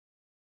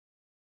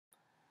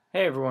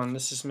Hey everyone,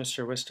 this is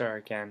Mr. Wistar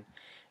again.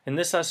 In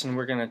this lesson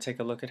we're going to take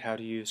a look at how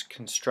to use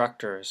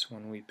constructors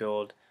when we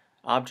build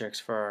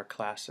objects for our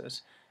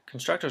classes.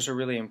 Constructors are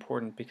really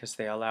important because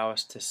they allow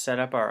us to set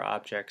up our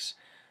objects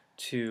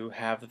to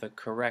have the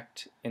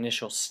correct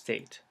initial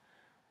state,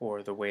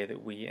 or the way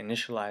that we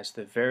initialize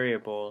the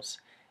variables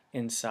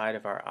inside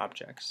of our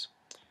objects.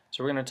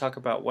 So we're going to talk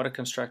about what a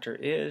constructor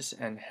is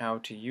and how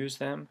to use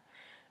them,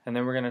 and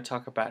then we're going to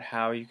talk about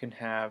how you can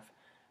have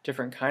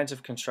different kinds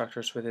of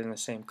constructors within the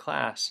same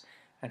class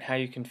and how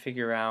you can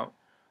figure out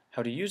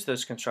how to use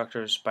those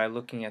constructors by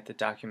looking at the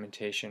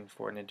documentation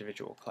for an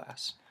individual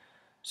class.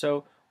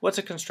 So what's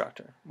a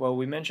constructor? Well,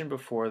 we mentioned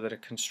before that a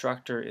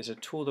constructor is a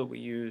tool that we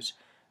use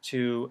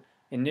to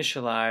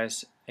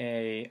initialize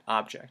an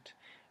object,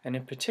 and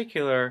in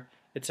particular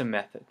it's a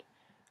method.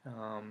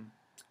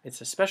 It's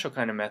a special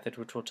kind of method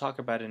which we'll talk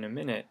about in a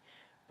minute,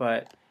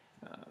 but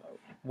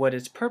what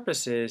its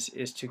purpose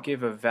is to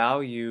give a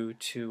value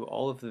to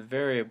all of the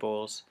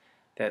variables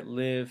that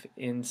live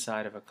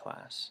inside of a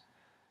class.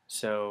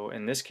 So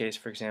in this case,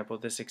 for example,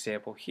 this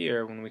example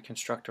here, when we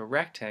construct a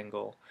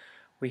rectangle,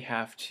 we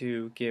have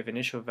to give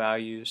initial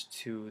values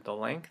to the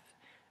length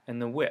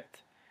and the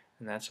width,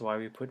 and that's why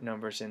we put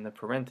numbers in the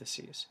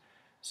parentheses.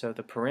 So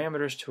the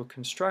parameters to a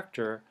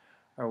constructor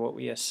are what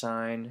we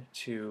assign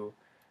to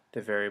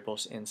the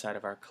variables inside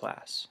of our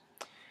class.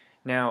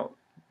 Now,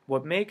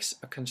 what makes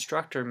a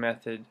constructor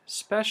method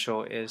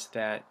special is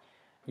that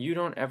you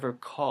don't ever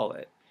call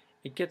it.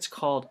 It gets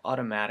called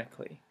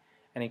automatically,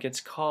 and it gets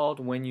called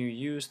when you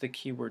use the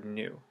keyword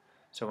new.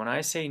 So when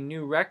I say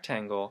new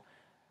rectangle,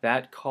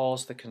 that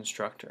calls the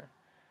constructor.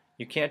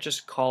 You can't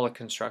just call a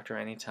constructor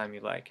anytime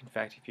you like. In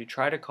fact, if you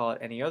try to call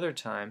it any other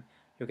time,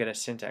 you'll get a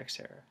syntax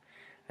error.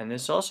 And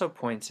this also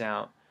points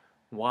out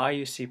why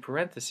you see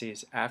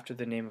parentheses after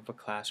the name of a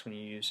class when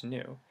you use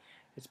new.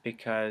 It's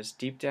because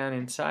deep down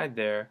inside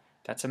there,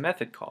 that's a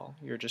method call.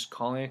 You're just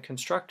calling a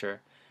constructor,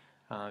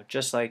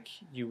 just like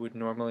you would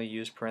normally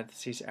use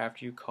parentheses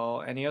after you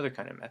call any other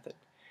kind of method.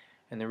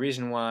 And the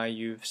reason why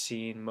you've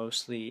seen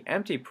mostly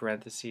empty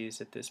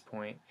parentheses at this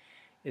point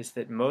is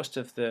that most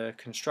of the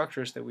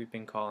constructors that we've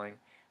been calling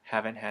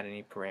haven't had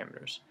any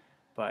parameters.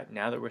 But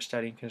now that we're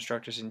studying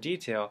constructors in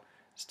detail,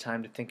 it's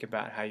time to think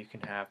about how you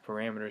can have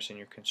parameters in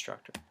your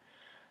constructor.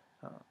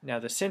 Now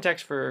the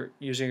syntax for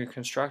using a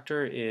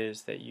constructor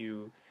is that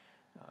you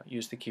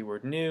use the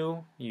keyword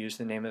new, you use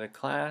the name of the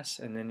class,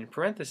 and then in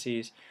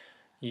parentheses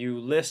you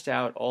list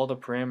out all the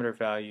parameter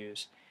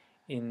values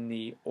in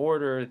the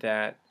order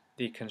that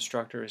the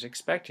constructor is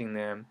expecting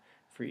them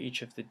for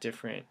each of the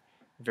different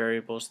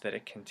variables that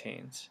it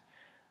contains.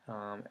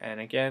 And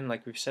again,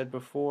 like we've said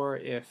before,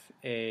 if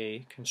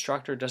a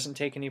constructor doesn't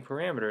take any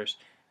parameters,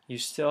 you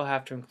still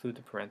have to include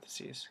the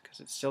parentheses because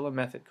it's still a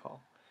method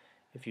call.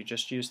 If you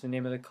just use the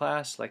name of the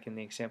class, like in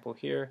the example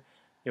here,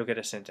 you'll get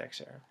a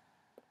syntax error.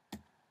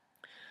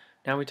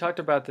 Now we talked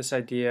about this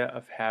idea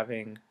of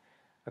having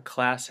a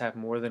class have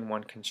more than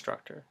one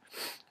constructor,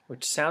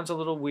 which sounds a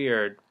little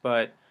weird,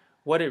 but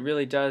what it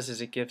really does is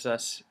it gives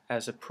us,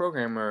 as a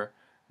programmer,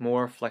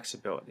 more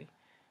flexibility,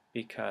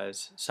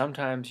 because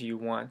sometimes you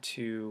want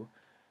to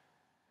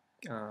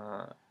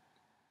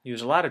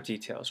use a lot of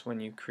details when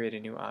you create a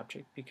new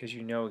object because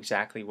you know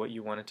exactly what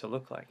you want it to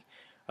look like.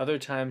 Other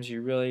times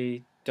you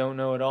really don't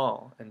know at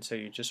all, and so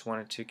you just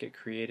want it to get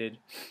created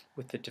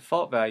with the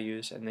default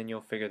values and then you'll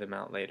figure them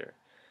out later.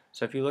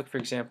 So if you look, for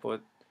example,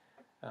 at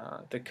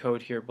the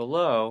code here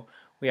below,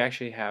 we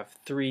actually have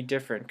 3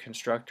 different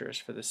constructors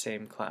for the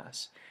same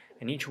class,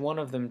 and each one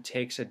of them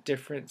takes a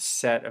different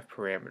set of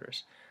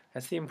parameters.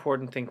 That's the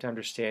important thing to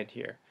understand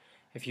here.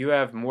 If you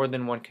have more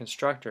than one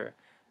constructor,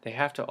 they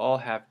have to all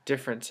have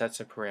different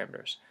sets of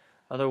parameters.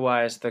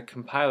 Otherwise, the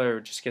compiler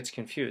just gets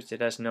confused.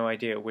 It has no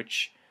idea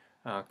which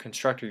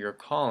constructor you're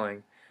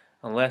calling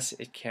unless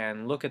it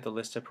can look at the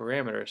list of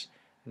parameters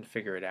and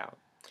figure it out.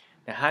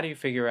 Now, how do you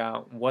figure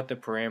out what the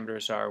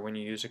parameters are when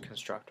you use a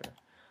constructor?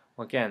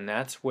 Well, again,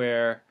 that's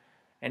where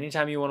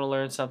anytime you want to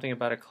learn something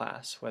about a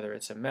class, whether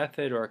it's a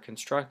method or a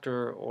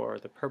constructor or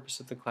the purpose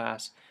of the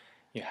class,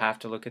 you have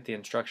to look at the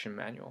instruction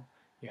manual.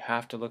 You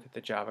have to look at the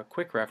Java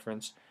quick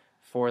reference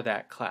for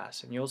that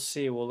class. And you'll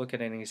see, we'll look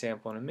at an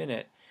example in a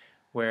minute,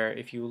 where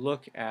if you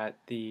look at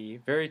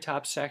the very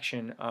top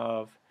section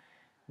of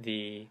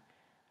the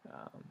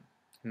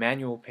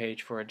manual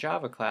page for a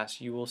Java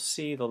class, you will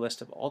see the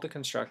list of all the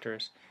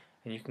constructors,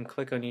 and you can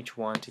click on each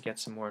one to get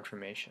some more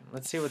information.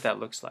 Let's see what that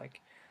looks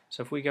like.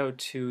 So if we go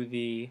to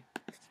the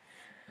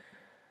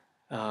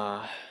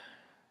Javadoc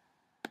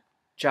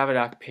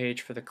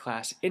page for the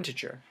class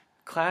integer,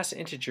 class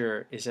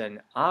integer is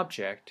an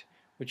object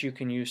which you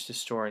can use to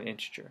store an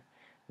integer.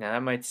 Now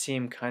that might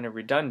seem kind of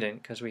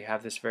redundant because we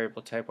have this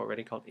variable type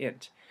already called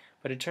int,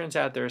 but it turns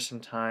out there are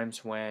some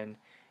times when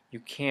you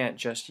can't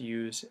just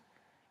use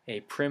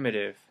a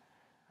primitive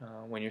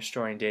when you're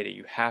storing data.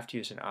 You have to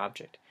use an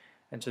object.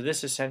 And so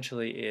this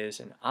essentially is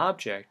an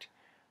object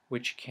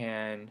which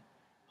can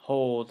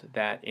hold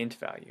that int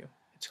value.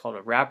 It's called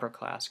a wrapper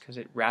class because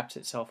it wraps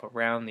itself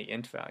around the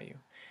int value.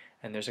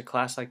 And there's a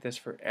class like this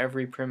for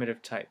every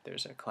primitive type.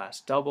 There's a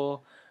class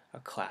double, a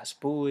class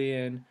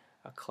boolean,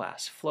 a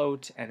class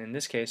float, and in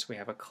this case we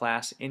have a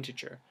class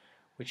integer,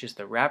 which is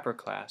the wrapper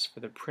class for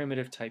the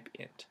primitive type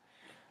int.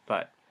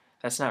 But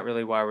that's not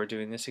really why we're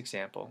doing this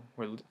example.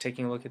 We're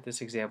taking a look at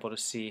this example to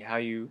see how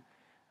you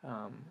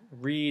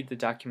read the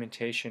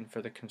documentation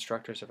for the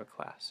constructors of a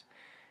class.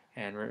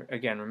 And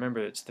again,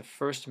 remember, it's the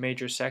first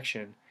major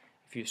section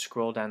if you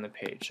scroll down the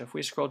page. So if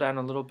we scroll down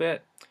a little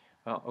bit,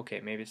 well, okay,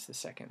 maybe it's the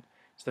second.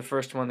 It's the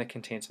first one that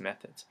contains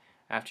methods.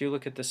 After you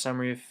look at the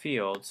summary of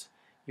fields,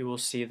 you will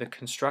see the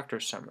constructor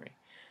summary.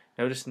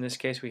 Notice in this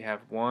case we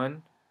have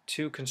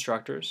 2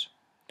 constructors.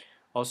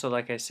 Also,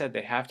 like I said,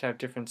 they have to have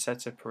different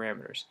sets of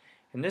parameters.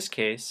 In this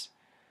case,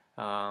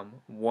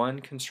 one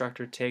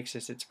constructor takes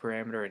as its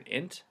parameter an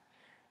int,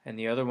 and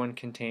the other one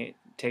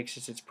takes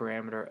as its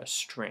parameter a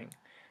string.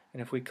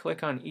 And if we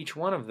click on each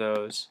one of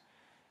those,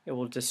 it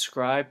will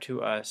describe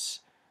to us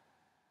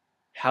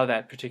how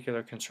that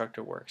particular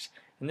constructor works.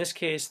 In this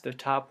case, the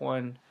top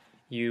one,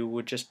 you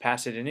would just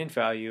pass it an int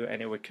value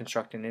and it would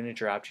construct an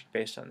integer object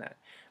based on that.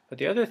 But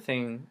the other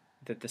thing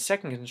that the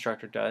second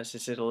constructor does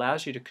is it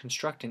allows you to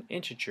construct an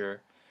integer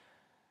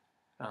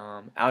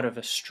out of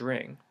a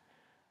string.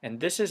 And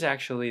this is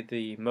actually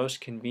the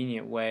most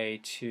convenient way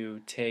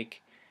to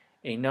take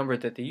a number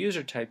that the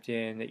user typed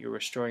in that you're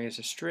storing as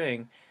a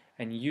string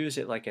and use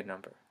it like a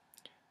number.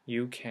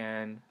 You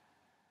can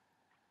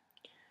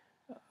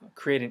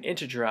create an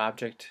integer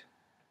object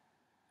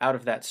out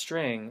of that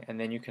string, and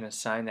then you can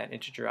assign that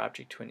integer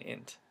object to an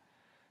int.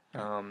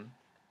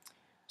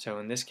 So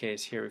in this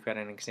case here we've got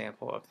an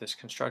example of this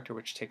constructor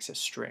which takes a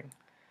string,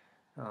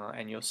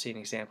 and you'll see an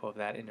example of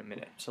that in a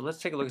minute. So let's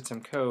take a look at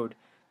some code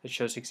that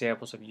shows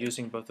examples of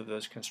using both of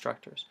those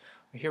constructors.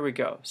 Well, here we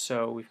go.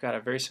 So we've got a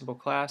very simple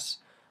class.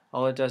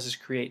 All it does is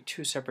create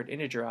 2 separate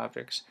integer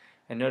objects,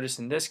 and notice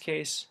in this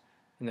case,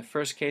 in the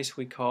first case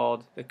we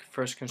called the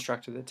first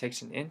constructor that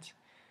takes an int,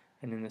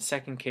 and in the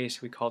second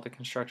case we called the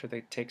constructor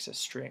that takes a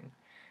string,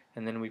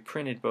 and then we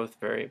printed both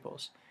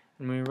variables.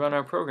 And when we run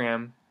our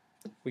program,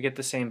 we get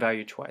the same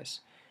value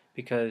twice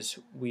because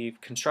we've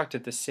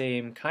constructed the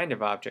same kind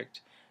of object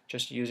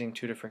just using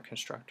 2 different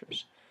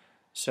constructors.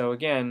 So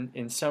again,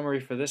 in summary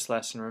for this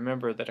lesson,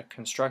 remember that a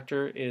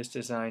constructor is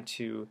designed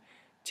to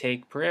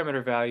take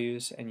parameter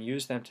values and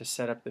use them to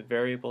set up the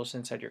variables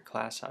inside your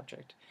class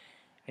object.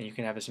 And you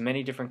can have as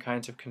many different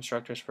kinds of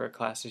constructors for a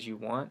class as you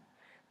want,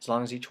 as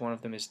long as each one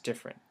of them is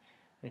different.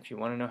 And if you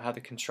want to know how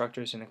the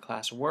constructors in a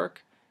class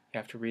work, you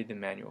have to read the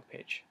manual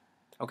page.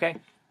 Okay?